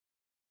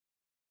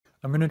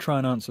I'm going to try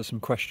and answer some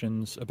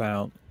questions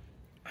about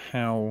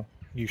how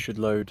you should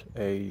load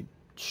a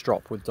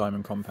strop with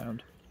diamond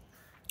compound.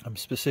 I'm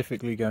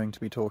specifically going to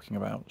be talking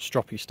about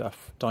Stroppy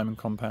Stuff Diamond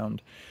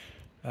compound,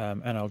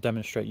 and I'll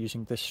demonstrate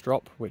using this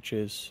strop, which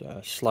is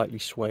slightly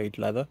suede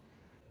leather.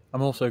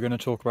 I'm also going to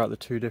talk about the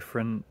two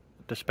different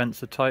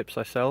dispenser types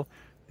I sell,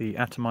 the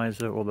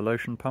atomizer or the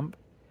lotion pump.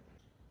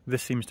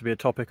 This seems to be a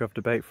topic of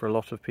debate for a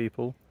lot of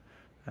people,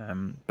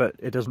 but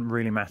it doesn't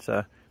really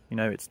matter. You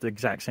know, it's the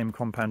exact same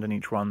compound in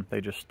each one, they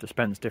just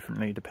dispense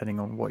differently depending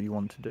on what you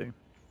want to do.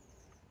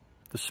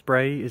 The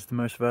spray is the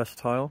most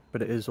versatile,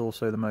 but it is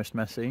also the most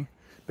messy.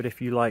 But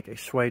if you like a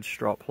suede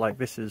strop, like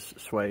this is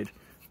suede,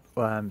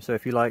 so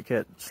if you like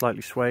it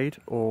slightly suede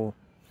or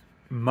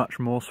much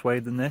more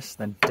suede than this,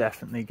 then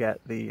definitely get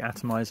the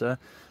atomizer,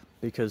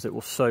 because it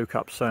will soak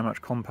up so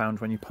much compound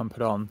when you pump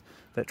it on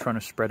that trying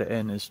to spread it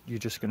in is, you're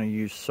just going to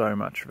use so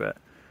much of it.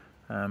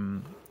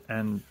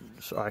 And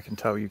so I can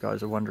tell you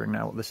guys are wondering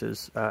now what this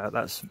is.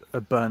 That's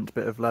a burnt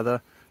bit of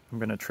leather. I'm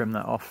going to trim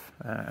that off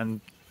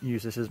and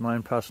use this as my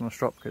own personal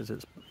strop, because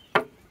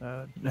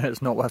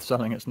it's not worth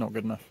selling, it's not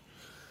good enough.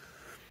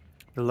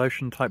 The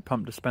lotion type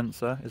pump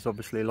dispenser is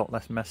obviously a lot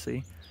less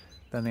messy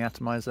than the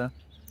atomizer,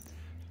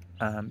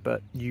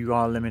 but you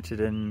are limited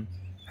in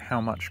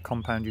how much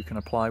compound you can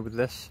apply with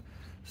this.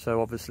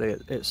 So obviously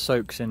it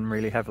soaks in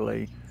really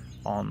heavily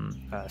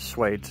on a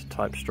suede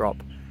type strop,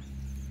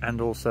 and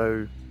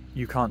also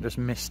you can't just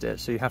mist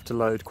it, so you have to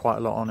load quite a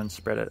lot on and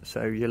spread it,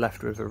 so you're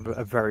left with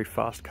a very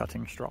fast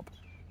cutting strop.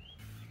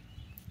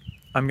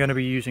 I'm going to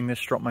be using this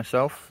strop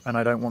myself, and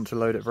I don't want to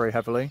load it very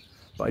heavily,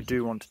 but I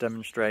do want to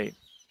demonstrate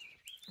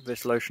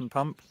this lotion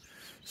pump,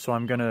 so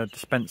I'm going to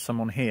dispense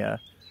some on here,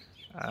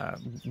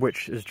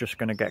 which is just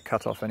going to get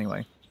cut off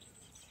anyway.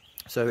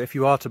 So if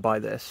you are to buy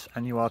this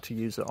and you are to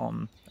use it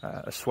on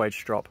a suede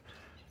strop,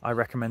 I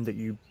recommend that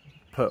you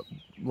put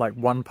like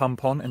one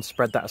pump on and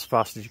spread that as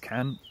fast as you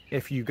can.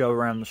 If you go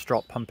around the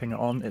strop pumping it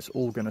on, it's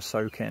all going to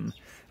soak in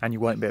and you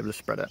won't be able to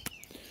spread it.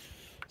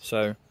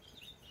 So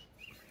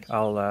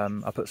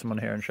I'll put some on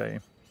here and show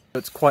you.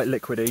 It's quite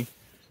liquidy.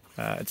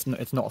 It's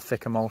not a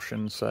thick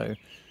emulsion, so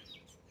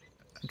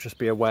just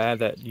be aware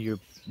that you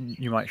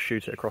might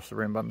shoot it across the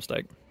room by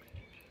mistake.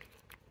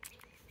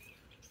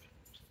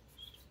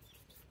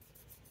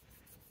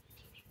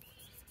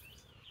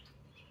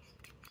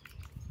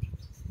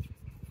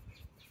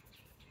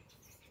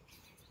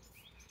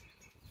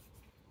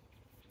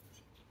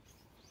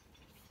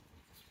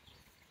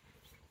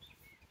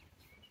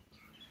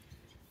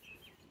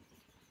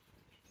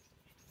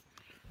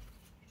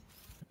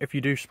 If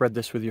you do spread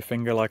this with your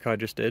finger like I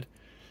just did,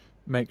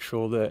 make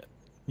sure that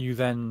you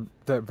then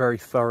very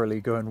thoroughly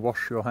go and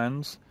wash your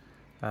hands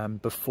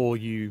before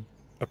you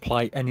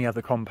apply any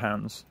other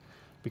compounds,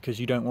 because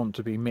you don't want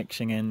to be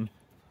mixing in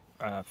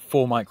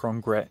 4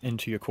 micron grit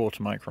into your 1/4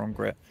 micron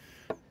grit.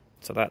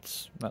 So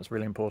that's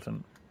really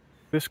important.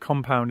 This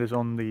compound is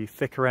on the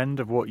thicker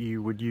end of what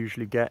you would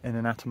usually get in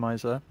an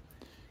atomizer,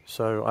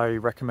 so I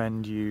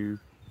recommend you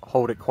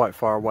hold it quite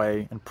far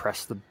away and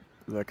press the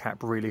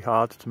cap really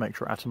hard to make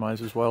sure it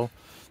atomizes well.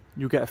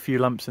 You'll get a few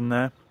lumps in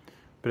there,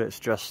 but it's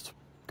just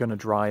going to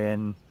dry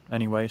in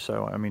anyway,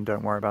 so I mean,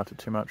 don't worry about it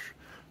too much.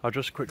 I'll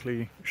just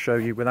quickly show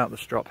you without the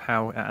strop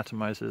how it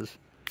atomizes.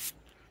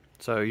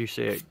 So you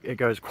see it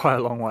goes quite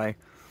a long way.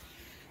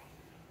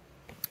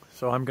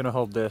 So I'm going to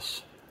hold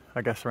this,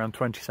 I guess, around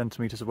 20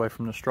 centimeters away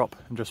from the strop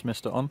and just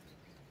mist it on.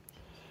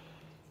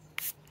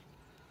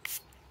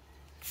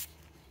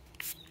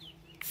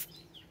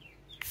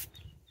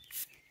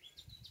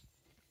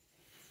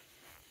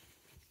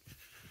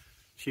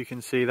 So you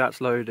can see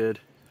that's loaded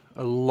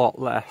a lot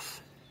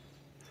less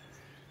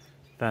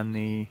than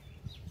the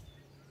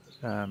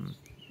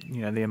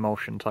you know, the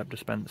emulsion type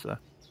dispenser.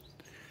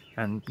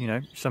 And you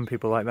know, some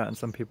people like that and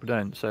some people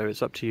don't, so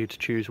it's up to you to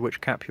choose which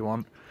cap you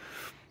want.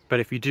 But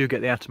if you do get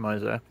the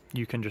atomizer,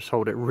 you can just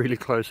hold it really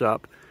close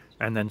up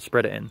and then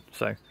spread it in.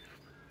 So,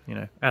 you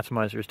know,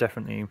 atomizer is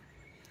definitely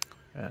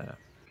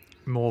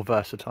more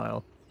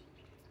versatile,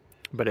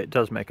 but it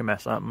does make a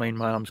mess. I mean,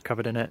 my arm's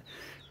covered in it,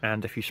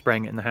 and if you're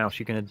spraying it in the house,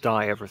 you're going to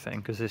dye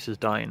everything, because this is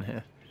dye in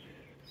here.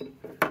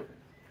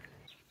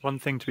 One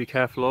thing to be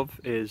careful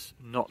of is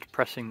not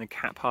pressing the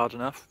cap hard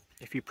enough.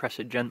 If you press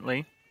it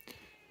gently,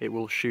 it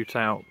will shoot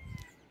out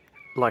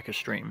like a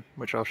stream,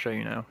 which I'll show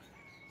you now.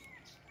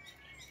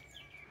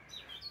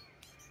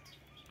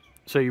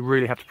 So you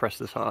really have to press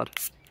this hard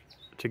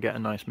to get a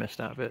nice mist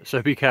out of it,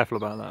 so be careful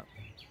about that.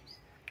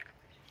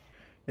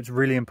 It's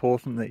really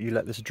important that you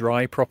let this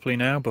dry properly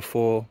now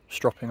before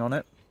stropping on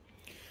it.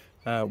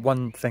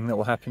 One thing that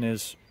will happen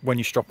is when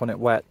you strop on it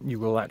wet, you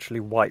will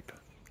actually wipe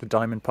the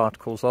diamond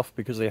particles off,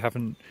 because they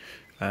haven't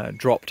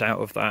dropped out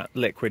of that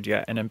liquid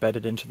yet and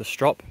embedded into the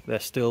strop. They're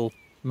still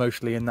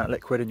mostly in that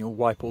liquid, and you'll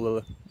wipe all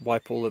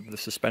of the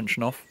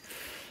suspension off,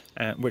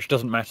 which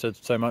doesn't matter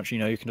so much. You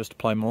know, you can just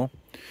apply more.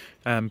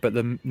 But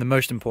the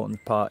most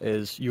important part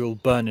is you'll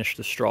burnish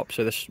the strop.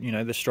 So this, you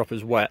know, this strop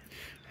is wet,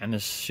 and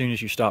as soon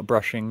as you start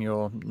brushing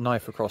your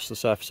knife across the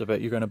surface of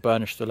it, you're going to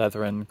burnish the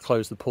leather and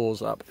close the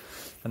pores up,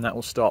 and that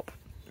will stop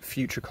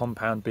future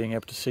compound being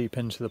able to seep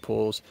into the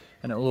pores,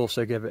 and it will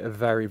also give it a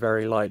very,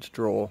 very light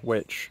draw,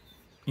 which,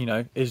 you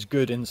know, is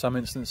good in some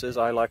instances.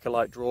 I like a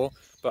light draw,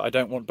 but I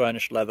don't want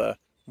burnished leather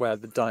where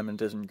the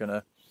diamond isn't going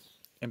to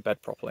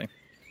embed properly.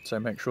 So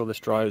make sure this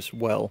dries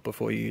well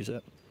before you use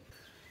it.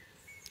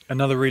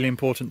 Another really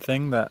important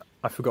thing that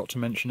I forgot to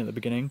mention at the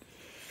beginning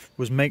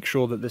was make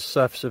sure that the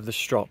surface of the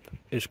strop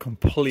is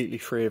completely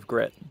free of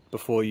grit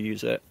before you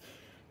use it.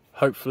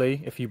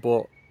 Hopefully, if you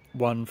bought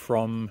one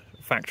from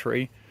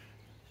factory,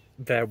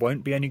 there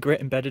won't be any grit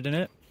embedded in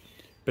it,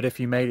 but if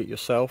you made it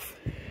yourself,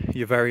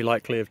 you're very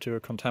likely to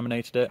have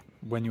contaminated it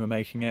when you were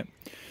making it.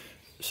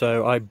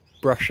 So I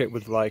brush it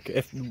with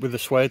with a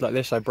suede like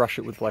this, I brush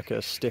it with like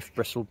a stiff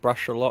bristled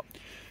brush a lot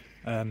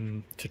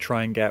to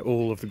try and get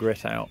all of the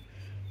grit out.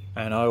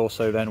 And I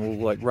also then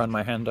will like run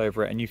my hand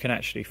over it, and you can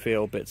actually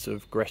feel bits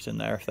of grit in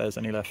there if there's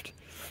any left.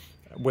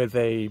 With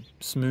a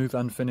smooth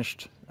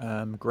unfinished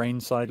grain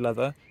side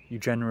leather, you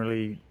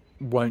generally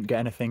won't get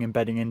anything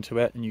embedding into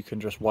it, and you can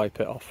just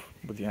wipe it off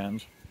with your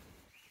hands.